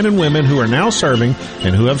remembering the men and women who are now serving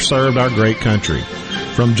and who have served our great country.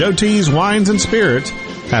 From Joe T's Wines and Spirits,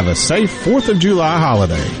 have a safe 4th of July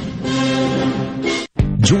holiday.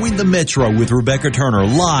 Join the Metro with Rebecca Turner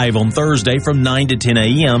live on Thursday from 9 to 10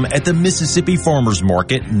 a.m. at the Mississippi Farmers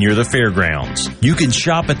Market near the fairgrounds. You can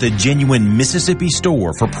shop at the genuine Mississippi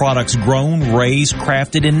store for products grown, raised,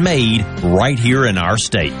 crafted, and made right here in our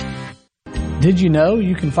state. Did you know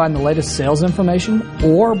you can find the latest sales information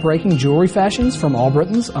or breaking jewelry fashions from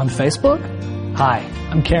Albritton's on Facebook? Hi,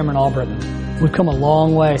 I'm Cameron Albritton. We've come a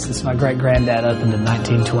long way since my great-granddad opened in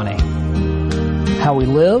 1920. How we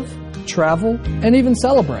live, travel, and even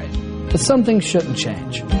celebrate. But some things shouldn't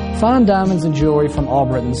change. Fine diamonds and jewelry from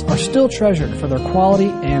Albritton's are still treasured for their quality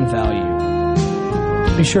and value.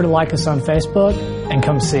 Be sure to like us on Facebook and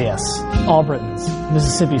come see us. Albritton's,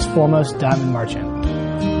 Mississippi's foremost diamond merchant.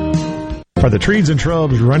 Are the trees and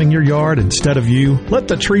shrubs running your yard instead of you? Let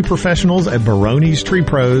the tree professionals at Barone's Tree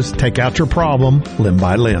Pros take out your problem limb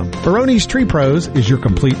by limb. Barone's Tree Pros is your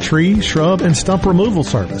complete tree, shrub, and stump removal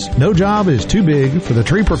service. No job is too big for the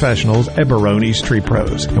tree professionals at Barone's Tree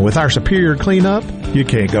Pros. And with our superior cleanup, you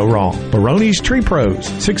can't go wrong. Barone's Tree Pros,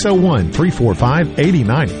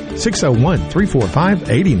 601-345-8090.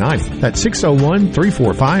 601-345-8090. That's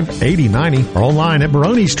 601-345-8090. Or online at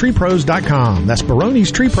baronestreepros.com. That's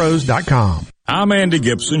baronestreepros.com. I'm Andy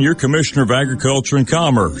Gibson, your Commissioner of Agriculture and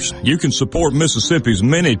Commerce. You can support Mississippi's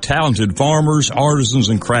many talented farmers, artisans,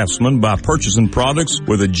 and craftsmen by purchasing products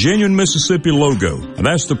with a genuine Mississippi logo. And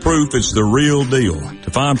that's the proof it's the real deal.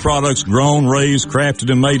 To find products grown, raised, crafted,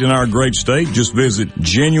 and made in our great state, just visit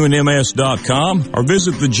GenuineMS.com or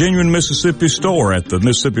visit the Genuine Mississippi store at the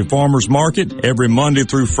Mississippi Farmers Market every Monday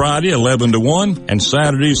through Friday, 11 to 1, and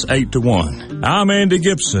Saturdays, 8 to 1. I'm Andy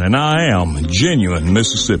Gibson, and I am Genuine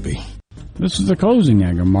Mississippi. This is the closing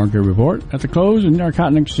agri market report. At the close in our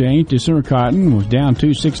cotton exchange, December cotton was down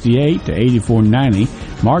 $2.68 to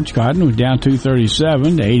 $84.90. March cotton was down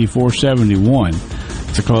 $2.37 to $84.71.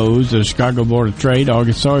 At the close, the Chicago Board of Trade,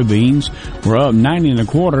 August soybeans were up 90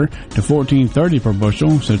 1/4 to $14.30 per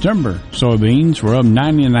bushel. September soybeans were up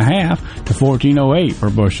 90 1/2 to $14.08 per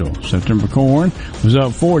bushel. September corn was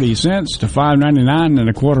up 40 cents to $5.99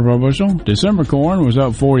 1/4 per bushel. December corn was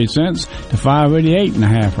up 40 cents to $5.88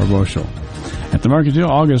 1/2 per bushel. At the Mercantile,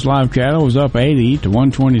 August live cattle was up 80 to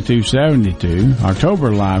 122.72.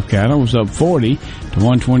 October live cattle was up 40 to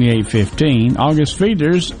 128.15. August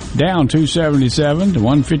feeders down 277 to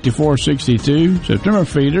 154.62. September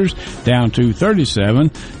feeders down 237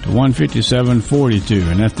 to 157.42.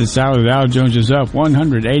 And at this hour, the Dow Jones is up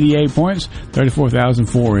 188 points,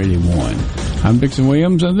 34,481. I'm Dixon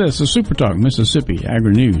Williams, and this is Super Talk Mississippi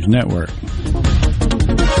Agri News Network.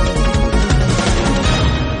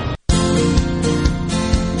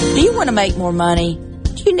 Do you want to make more money?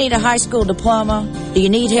 Do you need a high school diploma? Do you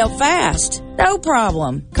need help fast? No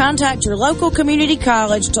problem. Contact your local community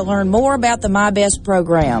college to learn more about the MyBest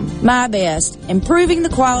program. MyBest, improving the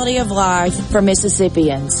quality of life for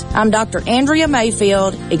Mississippians. I'm Dr. Andrea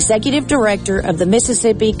Mayfield, Executive Director of the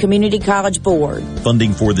Mississippi Community College Board.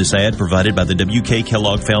 Funding for this ad provided by the W.K.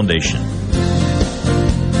 Kellogg Foundation.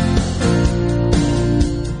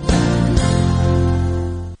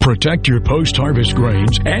 Protect your post-harvest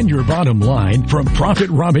grains and your bottom line from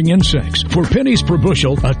profit-robbing insects. For pennies per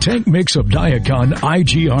bushel, a tank mix of Diacon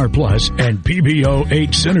IGR Plus and PBO8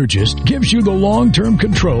 Synergist gives you the long-term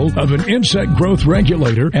control of an insect growth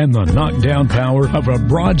regulator and the knockdown power of a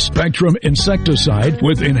broad-spectrum insecticide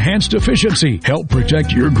with enhanced efficiency. Help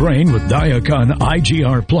protect your grain with Diacon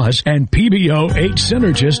IGR Plus and PBO8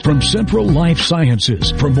 Synergist from Central Life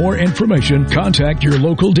Sciences. For more information, contact your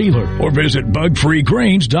local dealer or visit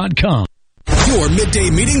bugfreegrains.com. Your midday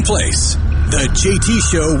meeting place. The JT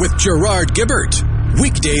Show with Gerard Gibbert.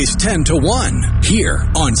 Weekdays 10 to 1 here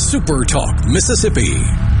on Super Talk Mississippi.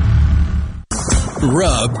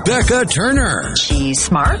 Rebecca Turner. She's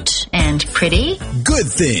smart and pretty. Good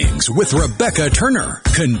Things with Rebecca Turner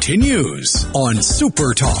continues on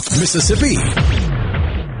Super Talk Mississippi.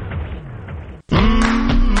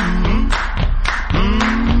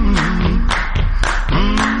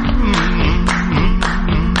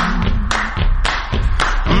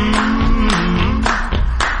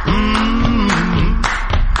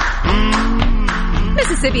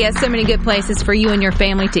 Mississippi has so many good places for you and your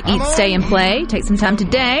family to eat, stay, and play. Take some time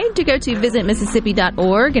today to go to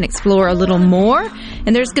visitmississippi.org and explore a little more.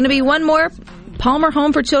 And there's going to be one more Palmer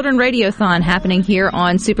Home for Children Radiothon happening here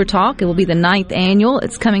on Super Talk. It will be the 9th annual.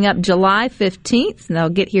 It's coming up July 15th, and they'll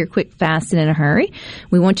get here quick, fast, and in a hurry.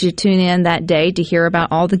 We want you to tune in that day to hear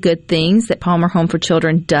about all the good things that Palmer Home for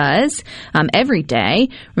Children does every day.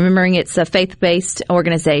 Remembering it's a faith-based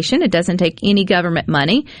organization. It doesn't take any government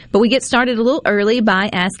money, but we get started a little early by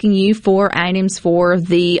asking you for items for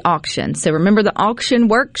the auction. So remember, the auction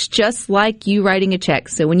works just like you writing a check.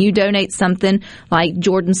 So when you donate something like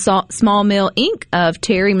Jordan Small Mill Inc. of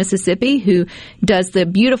Terry, Mississippi, who does the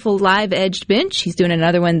beautiful live-edged bench. He's doing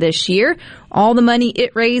another one this year. All the money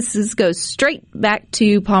it raises goes straight back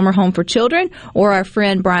to Palmer Home for Children, or our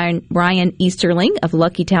friend Brian Easterling of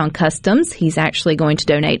Lucky Town Customs. He's actually going to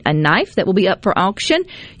donate a knife that will be up for auction.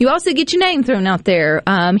 You also get your name thrown out there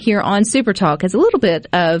here on Super Talk as a little bit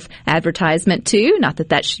of advertisement, too. Not that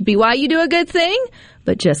that should be why you do a good thing,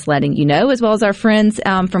 but just letting you know, as well as our friends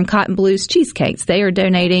from Cotton Blues Cheesecakes. They are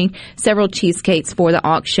donating several cheesecakes for the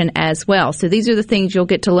auction as well. So these are the things you'll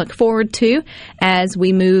get to look forward to as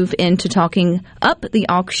we move into talking looking up the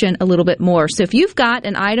auction a little bit more. So if you've got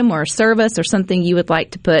an item or a service or something you would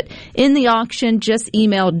like to put in the auction, just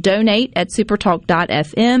email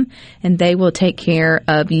donate@supertalk.fm and they will take care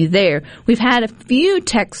of you there. We've had a few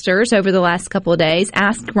texters over the last couple of days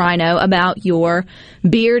ask Rhino about your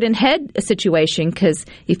beard and head situation, because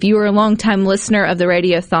if you are a longtime listener of the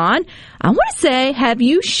Radiothon, I want to say, have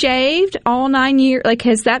you shaved all 9 years? Like,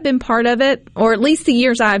 has that been part of it? Or at least the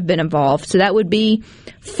years I've been involved. So that would be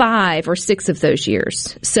 5 or 6 of those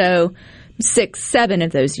years. So 6, 7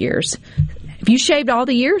 of those years. Have you shaved all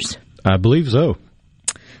the years? I believe so.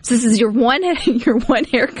 So this is your one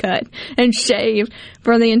haircut and shave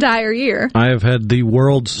for the entire year. I have had the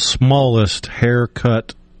world's smallest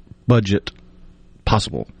haircut budget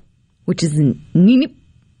possible. Which is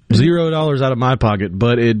 $0 out of my pocket,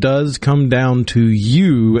 but it does come down to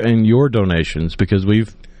you and your donations, because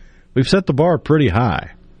we've set the bar pretty high.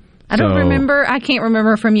 I can't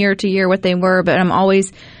remember from year to year what they were, but I'm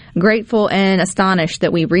always grateful and astonished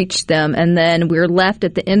that we reached them, and then we're left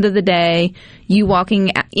at the end of the day, you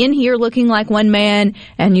walking in here looking like one man,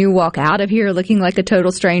 and you walk out of here looking like a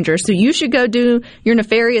total stranger. So you should go do your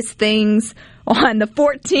nefarious things on the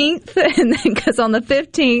 14th, and then because on the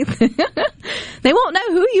 15th they won't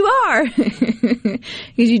know who you are.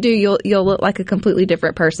 Because you'll look like a completely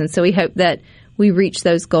different person. So we hope that we reach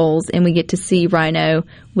those goals and we get to see Rhino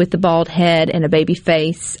with the bald head and a baby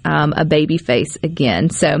face again.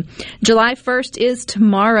 So July 1st is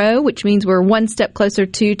tomorrow, which means we're one step closer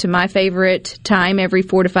to my favorite time every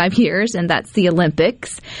 4 to 5 years, and that's the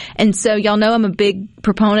Olympics. And so y'all know I'm a big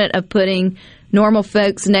proponent of putting normal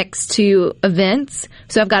folks next to events.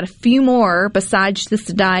 So I've got a few more besides this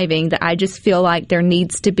diving that I just feel like there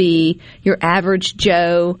needs to be your average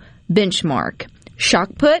Joe benchmark.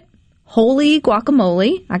 Shock put. Holy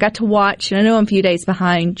guacamole. I got to watch, and I know I'm a few days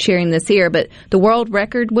behind sharing this here, but the world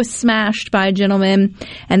record was smashed by a gentleman,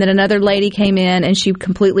 and then another lady came in, and she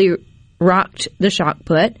completely rocked the shock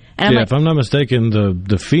put. And if I'm not mistaken,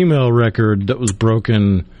 the female record that was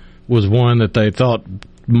broken was one that they thought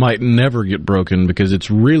might never get broken, because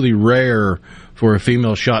it's really rare for a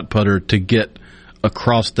female shot putter to get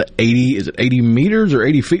across the 80, is it 80 meters or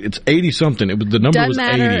 80 feet? It's 80 something. The number was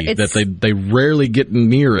 80. That they rarely get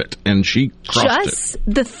near it, and she crossed just it.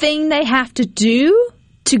 The thing they have to do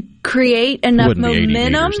to create enough momentum. 80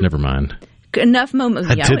 meters, never mind. Enough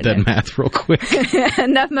momentum. I did that math real quick.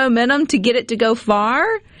 Enough momentum to get it to go far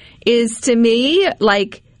is, to me,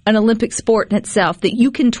 like an Olympic sport in itself. That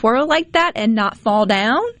you can twirl like that and not fall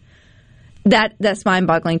down. That's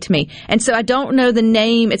mind-boggling to me. And so I don't know the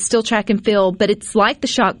name. It's still track and field, but it's like the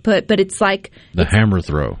shock put, but it's like the hammer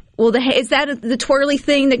throw. Well, is that the twirly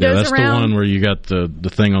thing that goes that's around? That's the one where you got the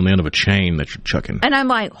thing on the end of a chain that you're chucking. And I'm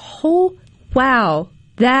like, oh, wow,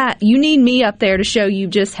 that you need me up there to show you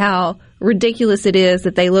just how ridiculous it is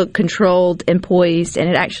that they look controlled and poised, and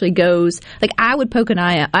it actually goes. Like, I would poke an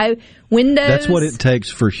eye out. That's what it takes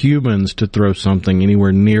for humans to throw something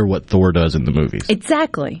anywhere near what Thor does in the movies.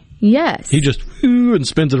 Exactly. Yes. He just and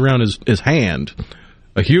spins it around his hand.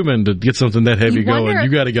 A human, to get something that heavy going,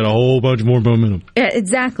 you got to get a whole bunch more momentum.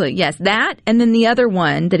 Exactly. Yes. That, and then the other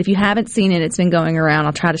one that if you haven't seen it, it's been going around.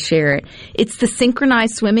 I'll try to share it. It's the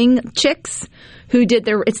synchronized swimming chicks who did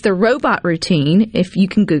it's their robot routine, if you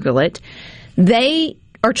can Google it. They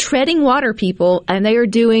are treading water people, and they are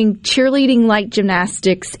doing cheerleading-like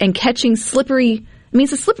gymnastics and catching slippery. I mean,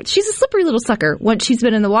 she's a slippery little sucker once she's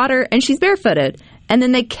been in the water, and she's barefooted. And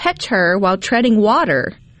then they catch her while treading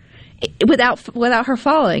water without her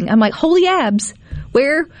falling. I'm like, holy abs.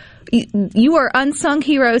 Where you are unsung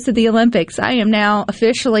heroes of the Olympics. I am now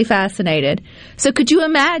officially fascinated. So could you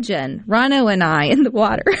imagine Rhino and I in the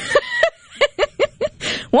water?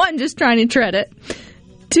 One, just trying to tread it.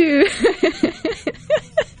 Two,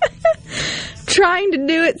 trying to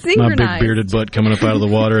do it synchronized. My big bearded butt coming up out of the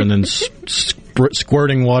water and then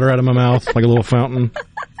squirting water out of my mouth like a little fountain.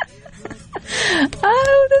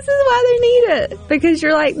 Oh, this is why they need it. Because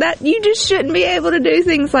you're like that. You just shouldn't be able to do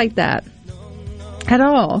things like that at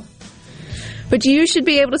all. But you should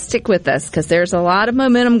be able to stick with us, because there's a lot of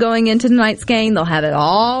momentum going into tonight's game. They'll have it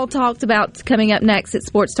all talked about coming up next at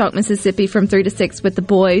Sports Talk Mississippi from 3 to 6 with the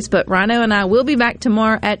boys. But Rhino and I will be back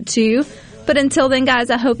tomorrow at 2. But until then, guys,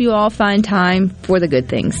 I hope you all find time for the good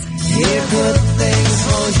things.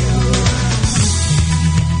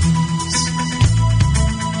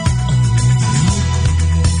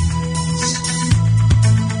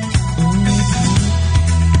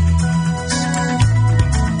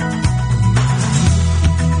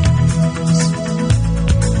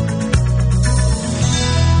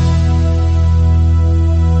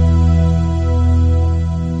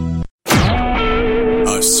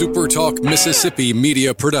 SuperTalk Mississippi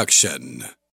Media Production.